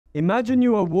Imagine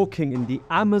you are walking in the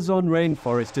Amazon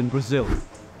rainforest in Brazil.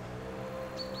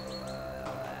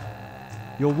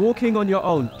 You're walking on your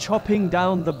own, chopping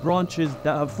down the branches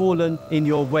that have fallen in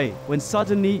your way, when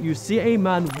suddenly you see a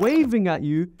man waving at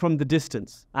you from the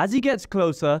distance. As he gets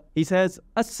closer, he says,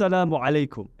 "Assalamu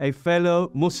alaikum," a fellow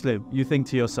Muslim, you think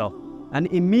to yourself. And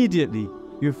immediately,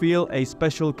 you feel a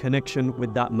special connection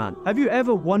with that man. Have you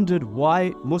ever wondered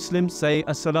why Muslims say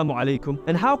assalamu alaikum?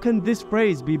 And how can this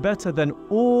phrase be better than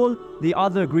all the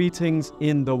other greetings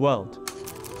in the world?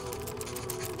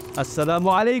 Assalamu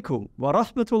alaikum wa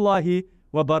rahmatullahi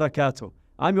wa barakatuh.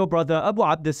 I'm your brother Abu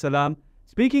Abdissalam,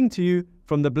 speaking to you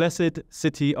from the blessed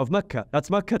city of Mecca. That's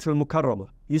Makkah al-Mukarramah.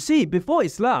 You see, before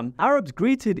Islam, Arabs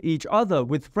greeted each other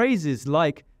with phrases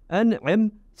like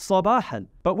an'im sabahan.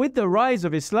 But with the rise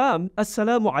of Islam,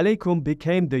 assalamu alaikum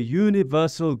became the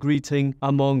universal greeting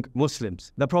among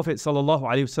Muslims. The Prophet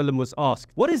ﷺ was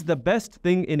asked, what is the best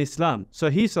thing in Islam?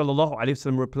 So he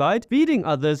ﷺ replied, feeding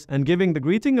others and giving the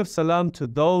greeting of salam to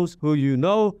those who you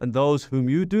know and those whom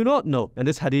you do not know. And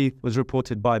this hadith was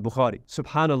reported by Bukhari.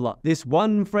 Subhanallah, this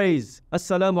one phrase,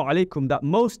 assalamu alaikum, that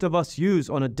most of us use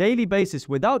on a daily basis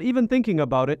without even thinking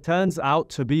about it, turns out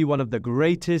to be one of the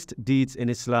greatest deeds in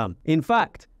Islam. In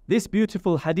fact, this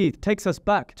beautiful hadith takes us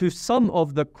back to some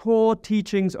of the core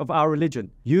teachings of our religion: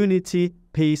 unity,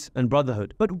 peace, and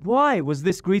brotherhood. But why was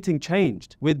this greeting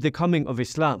changed with the coming of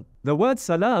Islam? The word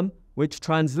salam, which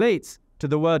translates to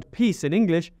the word peace in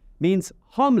English, means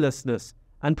harmlessness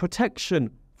and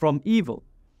protection from evil.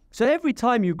 So every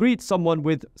time you greet someone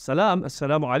with salam,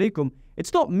 assalamu alaikum,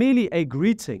 it's not merely a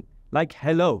greeting like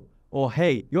hello or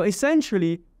hey. You're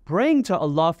essentially praying to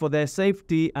Allah for their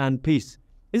safety and peace.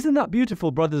 Isn't that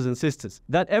beautiful, brothers and sisters?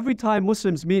 That every time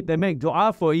Muslims meet, they make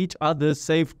dua for each other's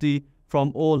safety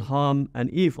from all harm and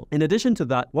evil. In addition to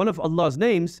that, one of Allah's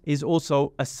names is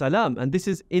also as-salam, and this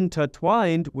is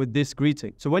intertwined with this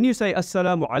greeting. So when you say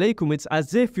assalamu alaikum, it's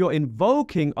as if you're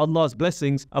invoking Allah's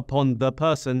blessings upon the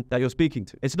person that you're speaking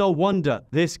to. It's no wonder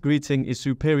this greeting is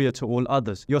superior to all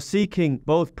others. You're seeking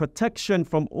both protection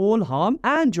from all harm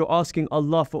and you're asking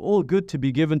Allah for all good to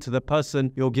be given to the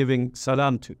person you're giving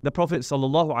salam to. The Prophet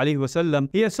ﷺ,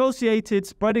 he associated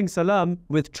spreading salam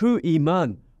with true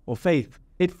iman or faith.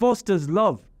 It fosters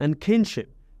love and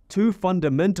kinship, two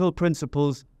fundamental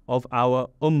principles of our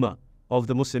ummah, of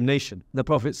the Muslim nation. The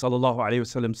Prophet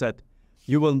ﷺ said,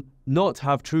 you will not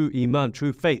have true iman,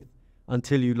 true faith,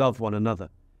 until you love one another.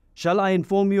 Shall I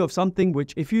inform you of something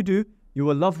which if you do, you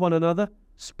will love one another?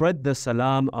 Spread the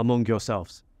salam among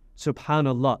yourselves.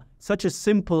 Subhanallah, such a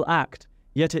simple act,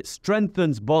 yet it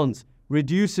strengthens bonds,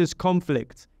 reduces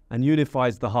conflicts, and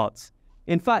unifies the hearts.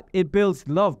 In fact, it builds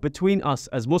love between us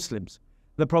as Muslims.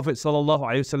 The Prophet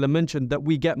ﷺ mentioned that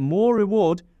we get more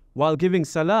reward while giving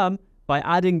salam by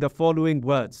adding the following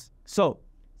words. So,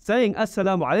 saying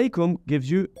assalamu alaikum gives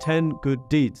you 10 good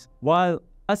deeds, while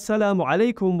assalamu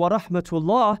alaikum wa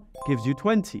rahmatullah gives you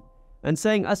 20. And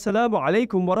saying assalamu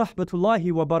alaikum wa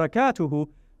rahmatullahi wa barakatuhu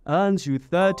earns you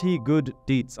 30 good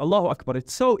deeds. Allahu Akbar.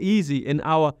 It's so easy in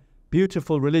our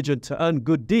beautiful religion to earn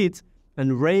good deeds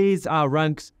and raise our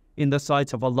ranks in the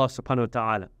sight of Allah subhanahu wa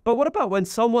ta'ala. But what about when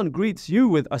someone greets you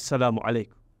with assalamu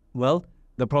alaikum? Well,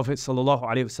 the Prophet sallallahu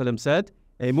alaihi wasallam said,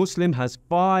 a Muslim has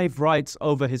 5 rights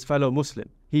over his fellow Muslim.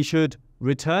 He should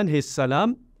return his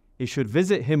salam, he should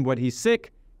visit him when he's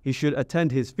sick, he should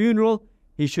attend his funeral,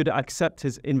 he should accept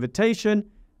his invitation,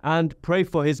 and pray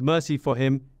for his mercy for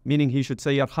him, meaning he should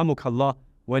say yarhamukallah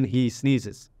when he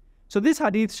sneezes. So this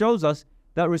hadith shows us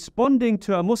that responding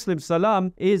to a Muslim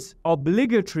salam is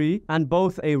obligatory and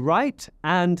both a right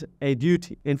and a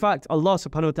duty. In fact, Allah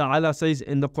subhanahu wa ta'ala says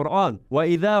in the Quran,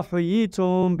 وَإِذَا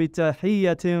حُيِّيتُم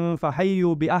بِتَحِيَّةٍ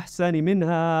فَحَيُّوا بِأَحْسَنِ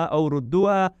مِنْهَا أَوْ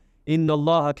رُدُّوهَا إِنَّ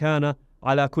اللَّهَ كَانَ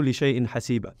عَلَى كُلِّ شَيْءٍ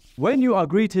حَسِيبًا. When you are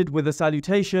greeted with a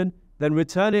salutation, then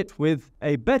return it with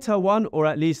a better one or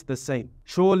at least the same.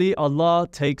 Surely Allah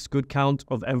takes good count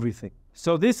of everything.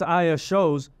 So this ayah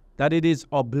shows that it is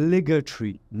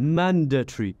obligatory,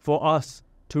 mandatory for us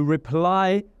to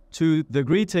reply to the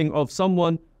greeting of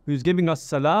someone who's giving us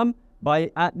salam by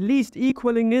at least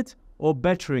equaling it or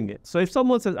bettering it. So if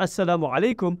someone says assalamu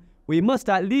alaikum, we must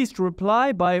at least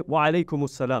reply by wa alaikum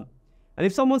assalam. And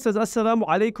if someone says assalamu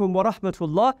alaikum wa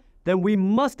rahmatullah, then we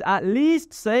must at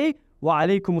least say wa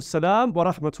alaikum assalam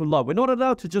wa rahmatullah. We're not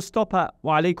allowed to just stop at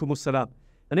wa alaikum assalam.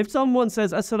 And if someone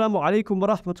says assalamu alaikum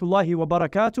wa rahmatullahi wa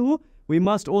barakatuhu, we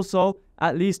must also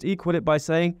at least equal it by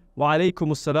saying wa alaikum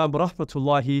assalam wa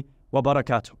rahmatullahi wa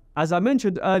barakatuh. As I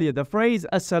mentioned earlier, the phrase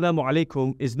assalamu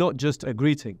alaikum is not just a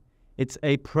greeting. It's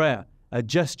a prayer, a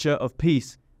gesture of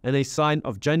peace, and a sign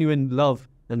of genuine love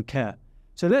and care.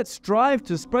 So let's strive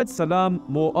to spread salam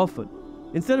more often.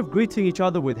 Instead of greeting each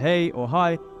other with hey or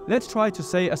hi, let's try to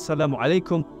say assalamu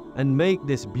alaikum and make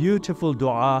this beautiful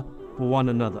dua for one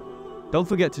another. Don't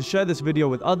forget to share this video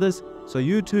with others so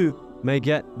you too may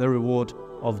get the reward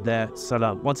of their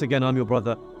salam. Once again, I'm your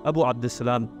brother Abu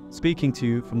Abdissalam, speaking to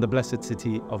you from the blessed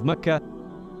city of Mecca.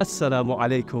 Assalamu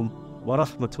alaikum wa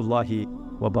rahmatullahi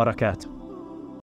wa barakatuh.